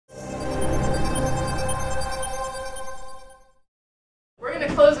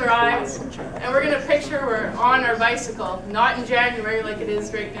strides, and we're going to picture we're on our bicycle, not in January like it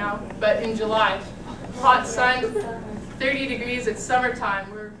is right now, but in July. Hot sun, 30 degrees, it's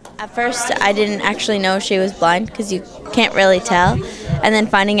summertime. At first, I didn't actually know she was blind because you can't really tell. And then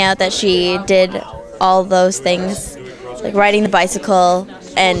finding out that she did all those things, like riding the bicycle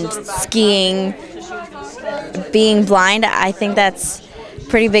and skiing, being blind, I think that's a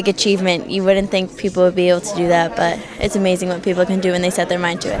pretty big achievement. You wouldn't think people would be able to do that, but it's amazing what people can do when they set their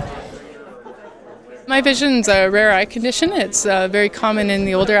mind to it. My vision's a rare eye condition. It's very common in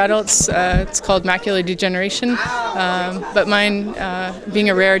the older adults. It's called macular degeneration. But mine, being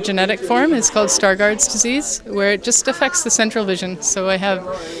a rare genetic form, is called Stargardt's disease, where it just affects the central vision. So I have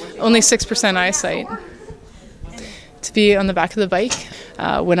only 6% eyesight. To be on the back of the bike,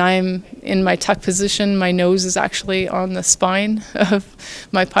 when I'm in my tuck position, my nose is actually on the spine of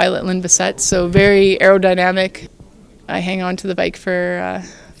my pilot, Lynn Bissett, so very aerodynamic. I hang on to the bike for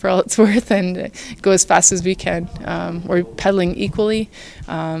all it's worth and go as fast as we can. We're pedaling equally.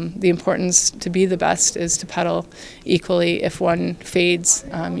 The importance to be the best is to pedal equally. If one fades,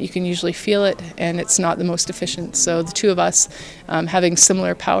 you can usually feel it, and it's not the most efficient. So the two of us, having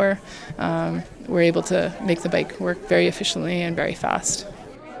similar power, we're able to make the bike work very efficiently and very fast.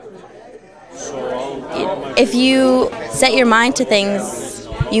 If you set your mind to things,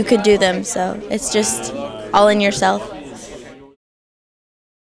 you could do them. So it's just all in yourself.